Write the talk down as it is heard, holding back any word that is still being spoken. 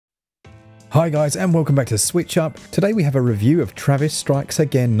Hi guys and welcome back to SwitchUp. Today we have a review of Travis Strikes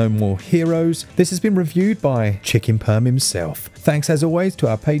Again No More Heroes. This has been reviewed by Chicken Perm himself. Thanks as always to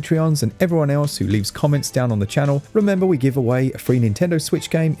our Patreons and everyone else who leaves comments down on the channel. Remember, we give away a free Nintendo Switch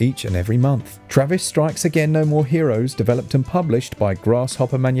game each and every month. Travis Strikes Again No More Heroes, developed and published by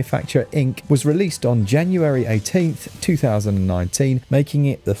Grasshopper Manufacture Inc., was released on January 18th, 2019, making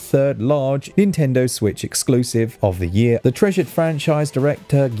it the third large Nintendo Switch exclusive of the year. The treasured franchise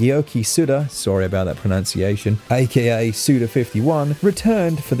director Gyoki Suda, sorry about that pronunciation, aka Suda51,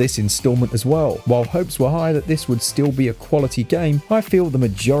 returned for this installment as well. While hopes were high that this would still be a quality game, I feel the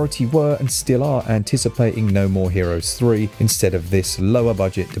majority were and still are anticipating No More Heroes 3 instead of this lower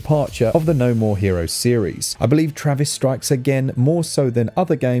budget departure of the No More Heroes series. I believe Travis Strikes Again, more so than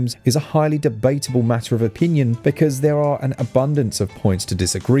other games, is a highly debatable matter of opinion because there are an abundance of points to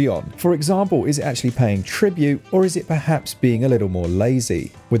disagree on. For example, is it actually paying tribute or is it perhaps being a little more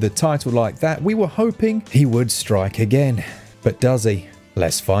lazy? With a title like that, we were hoping he would strike again. But does he?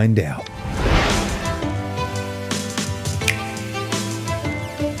 Let's find out.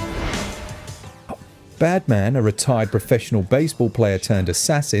 Badman, a retired professional baseball player turned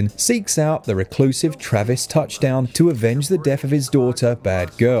assassin, seeks out the reclusive Travis Touchdown to avenge the death of his daughter,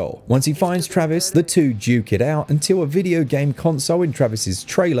 Bad Girl. Once he finds Travis, the two duke it out until a video game console in Travis's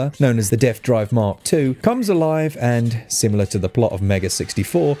trailer, known as the Death Drive Mark II, comes alive and, similar to the plot of Mega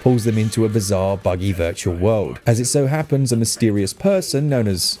 64, pulls them into a bizarre, buggy virtual world. As it so happens, a mysterious person, known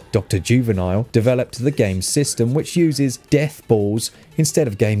as Dr. Juvenile, developed the game system which uses death balls instead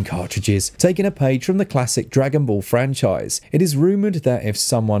of game cartridges, taking a page from the classic Dragon Ball franchise. It is rumoured that if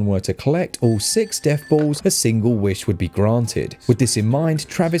someone were to collect all 6 death balls, a single wish would be granted. With this in mind,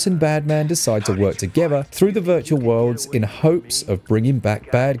 Travis and Badman decide to work together through the virtual worlds in hopes of bringing back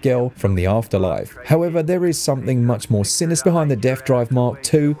Bad Girl from the afterlife. However, there is something much more sinister behind the Death Drive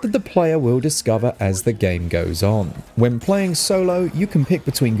Mark II that the player will discover as the game goes on. When playing solo, you can pick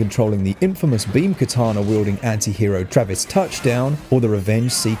between controlling the infamous beam katana wielding anti-hero Travis Touchdown or the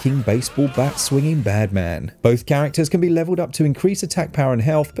revenge-seeking baseball bat-swinging Badman. Both characters can be leveled up to increase attack power and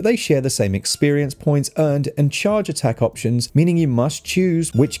health, but they share the same experience points earned and charge attack options, meaning you must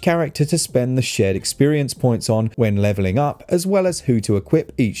choose which character to spend the shared experience points on when leveling up, as well as who to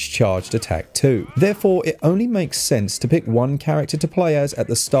equip each charged attack to. Therefore, it only makes sense to pick one character to play as at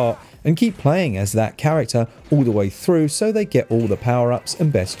the start and keep playing as that character all the way through so they get all the power-ups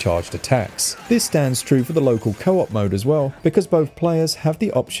and best charged attacks. This stands true for the local co-op mode as well, because both players have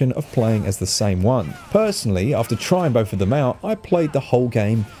the option of playing as the same one. Personally, after trying both of them out, I played the whole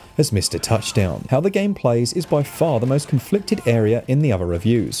game as Mr. Touchdown. How the game plays is by far the most conflicted area in the other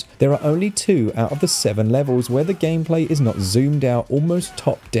reviews. There are only 2 out of the 7 levels where the gameplay is not zoomed out, almost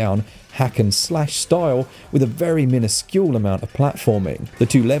top-down hack and slash style with a very minuscule amount of platforming. The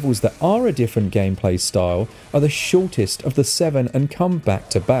 2 levels that are a different gameplay style are the shortest of the 7 and come back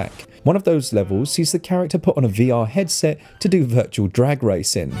to back. One of those levels sees the character put on a VR headset to do virtual drag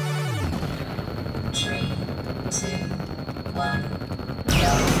racing. 3, 2, 1,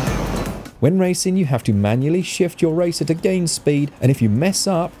 When racing, you have to manually shift your racer to gain speed, and if you mess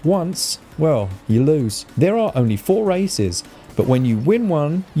up once, well, you lose. There are only 4 races, but when you win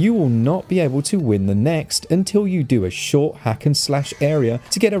one, you will not be able to win the next until you do a short hack and slash area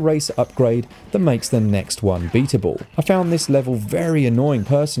to get a racer upgrade that makes the next one beatable. I found this level very annoying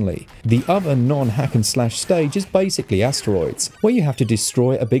personally. The other non-hack and slash stage is basically Asteroids, where you have to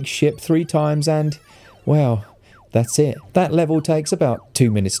destroy a big ship 3 times and, well, that's it. That level takes about 2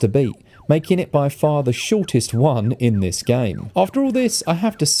 minutes to beat, making it by far the shortest one in this game. After all this, I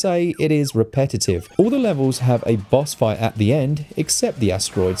have to say it is repetitive. All the levels have a boss fight at the end, except the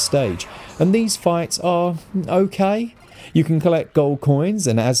asteroid stage, and these fights are okay. You can collect gold coins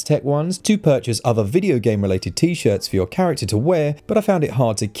and Aztec ones to purchase other video game related t-shirts for your character to wear, but I found it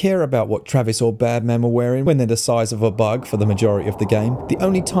hard to care about what Travis or Badman were wearing when they're the size of a bug for the majority of the game. The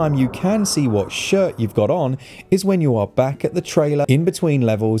only time you can see what shirt you've got on is when you are back at the trailer in between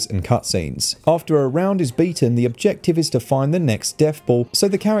levels and cutscenes. After a round is beaten, the objective is to find the next death ball, so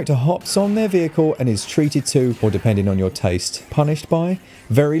the character hops on their vehicle and is treated to, or depending on your taste, punished by,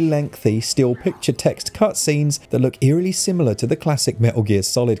 very lengthy still picture text cutscenes that look eerily similar to the classic Metal Gear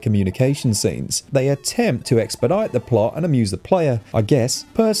Solid communication scenes. They attempt to expedite the plot and amuse the player, I guess.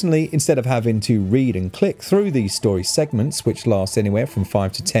 Personally, instead of having to read and click through these story segments, which last anywhere from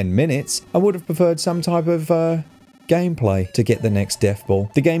 5 to 10 minutes, I would have preferred some type of gameplay to get the next death ball.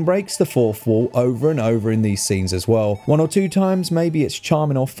 The game breaks the fourth wall over and over in these scenes as well. One or two times maybe it's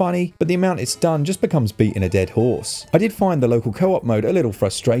charming or funny, but the amount it's done just becomes beating a dead horse. I did find the local co-op mode a little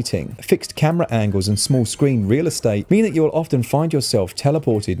frustrating. Fixed camera angles and small screen real estate mean that you'll often find yourself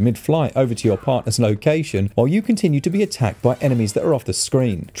teleported mid-flight over to your partner's location while you continue to be attacked by enemies that are off the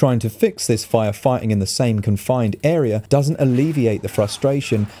screen. Trying to fix this firefighting in the same confined area doesn't alleviate the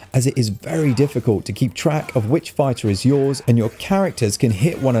frustration, as it is very difficult to keep track of which fighter is yours, and your characters can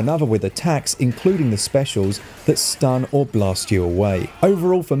hit one another with attacks, including the specials that stun or blast you away.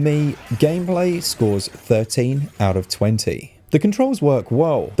 Overall for me, gameplay scores 13 out of 20. The controls work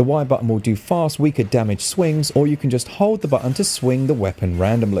well. The Y button will do fast, weaker damage swings, or you can just hold the button to swing the weapon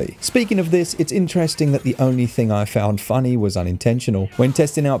randomly. Speaking of this, it's interesting that the only thing I found funny was unintentional. When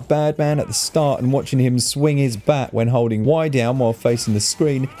testing out Badman at the start and watching him swing his bat when holding Y down while facing the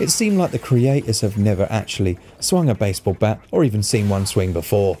screen, it seemed like the creators have never actually swung a baseball bat or even seen one swing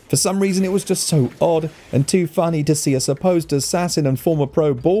before. For some reason it was just so odd and too funny to see a supposed assassin and former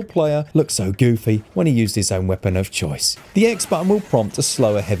pro ball player look so goofy when he used his own weapon of choice. The X button will prompt a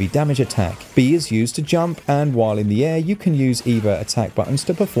slower heavy damage attack. B is used to jump, and while in the air you can use either attack buttons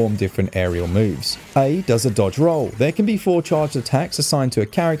to perform different aerial moves. A does a dodge roll. There can be 4 charged attacks assigned to a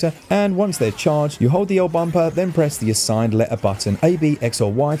character, and once they're charged you hold the L bumper, then press the assigned letter button A, B, X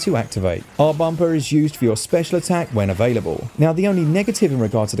or Y to activate. R bumper is used for your special attack when available. Now the only negative in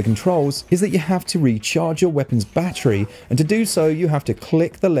regard to the controls is that you have to recharge your weapon's battery, and to do so you have to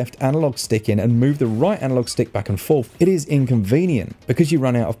click the left analog stick in and move the right analog stick back and forth. It is inconvenient because you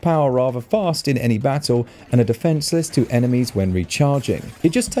run out of power rather fast in any battle and are defenseless to enemies when recharging.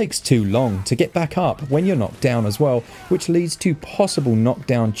 It just takes too long to get back up when you're knocked down as well, which leads to possible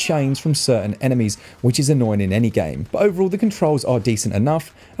knockdown chains from certain enemies, which is annoying in any game. But overall the controls are decent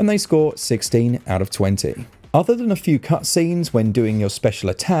enough and they score 16 out of 20. Other than a few cutscenes when doing your special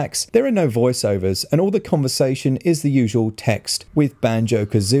attacks, there are no voiceovers and all the conversation is the usual text with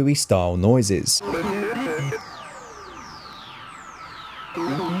Banjo-Kazooie style noises.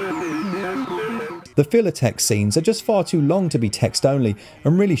 The filler text scenes are just far too long to be text only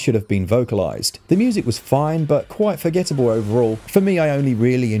and really should have been vocalized. The music was fine but quite forgettable overall. For me, I only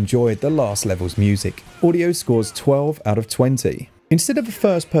really enjoyed the last level's music. Audio scores 12 out of 20. Instead of a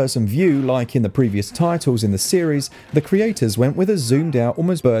first-person view like in the previous titles in the series, the creators went with a zoomed-out,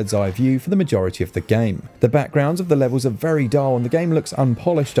 almost bird's-eye view for the majority of the game. The backgrounds of the levels are very dull and the game looks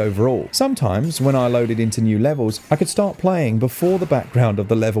unpolished overall. Sometimes, when I loaded into new levels, I could start playing before the background of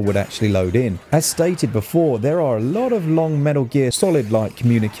the level would actually load in. As stated before, there are a lot of long Metal Gear Solid-like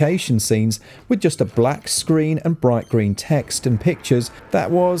communication scenes with just a black screen and bright green text and pictures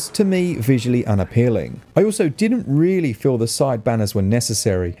that was, to me, visually unappealing. I also didn't really feel the side banners were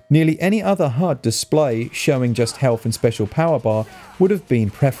necessary. Nearly any other HUD display showing just health and special power bar would have been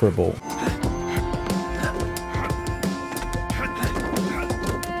preferable.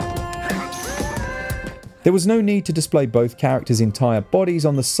 There was no need to display both characters' entire bodies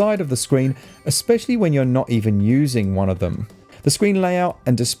on the side of the screen, especially when you're not even using one of them. The screen layout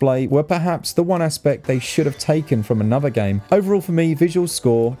and display were perhaps the one aspect they should have taken from another game. Overall for me, visual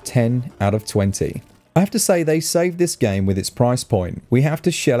score 10 out of 20. I have to say they saved this game with its price point. We have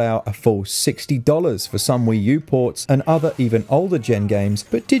to shell out a full $60 for some Wii U ports and other even older gen games,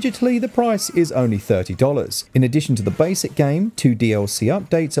 but digitally the price is only $30. In addition to the basic game, 2 DLC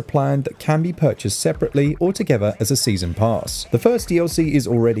updates are planned that can be purchased separately or together as a season pass. The first DLC is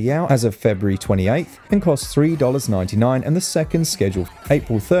already out as of February 28th and costs $3.99, and the second, scheduled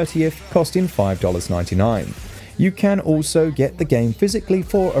April 30th, costing $5.99. You can also get the game physically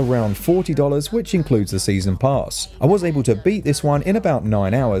for around $40, which includes the season pass. I was able to beat this one in about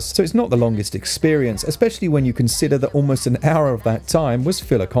 9 hours, so it's not the longest experience, especially when you consider that almost an hour of that time was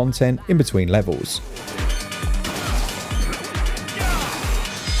filler content in between levels.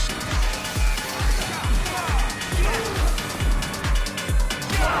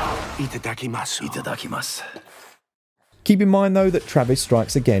 Itadakimasu. Itadakimasu. Keep in mind though that Travis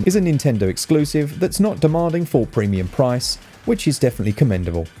Strikes Again is a Nintendo exclusive that's not demanding full premium price, which is definitely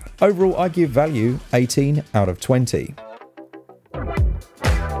commendable. Overall, I give value 18 out of 20.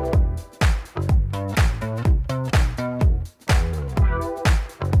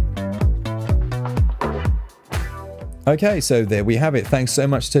 Okay, so there we have it. Thanks so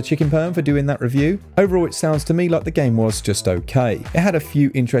much to Chicken Perm for doing that review. Overall, it sounds to me like the game was just okay. It had a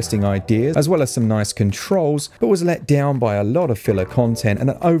few interesting ideas, as well as some nice controls, but was let down by a lot of filler content and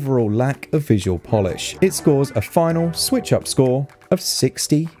an overall lack of visual polish. It scores a final SwitchUp score of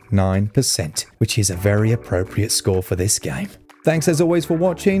 69%, which is a very appropriate score for this game. Thanks as always for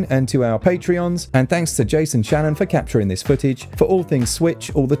watching, and to our Patreons, and thanks to Jason Shannon for capturing this footage. For all things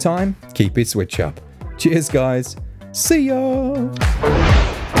Switch all the time, keep it Switch up. Cheers guys, see ya!